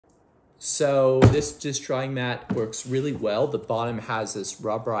So this dish drying mat works really well. The bottom has this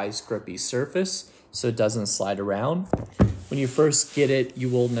rubberized grippy surface so it doesn't slide around. When you first get it, you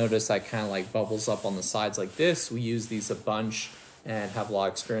will notice that kind of like bubbles up on the sides like this. We use these a bunch and have a lot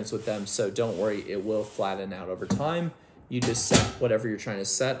of experience with them, so don't worry, it will flatten out over time. You just set whatever you're trying to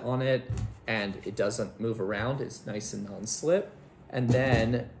set on it and it doesn't move around. It's nice and non-slip. And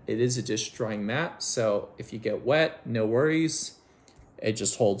then it is a dish drying mat, so if you get wet, no worries. It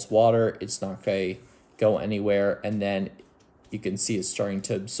just holds water. It's not gonna go anywhere. And then you can see it's starting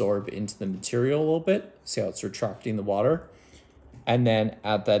to absorb into the material a little bit. See how it's retracting the water? And then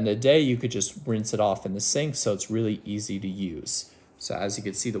at the end of the day, you could just rinse it off in the sink, so it's really easy to use. So as you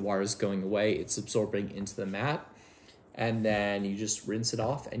can see, the water is going away. It's absorbing into the mat. And then you just rinse it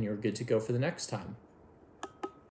off and you're good to go for the next time.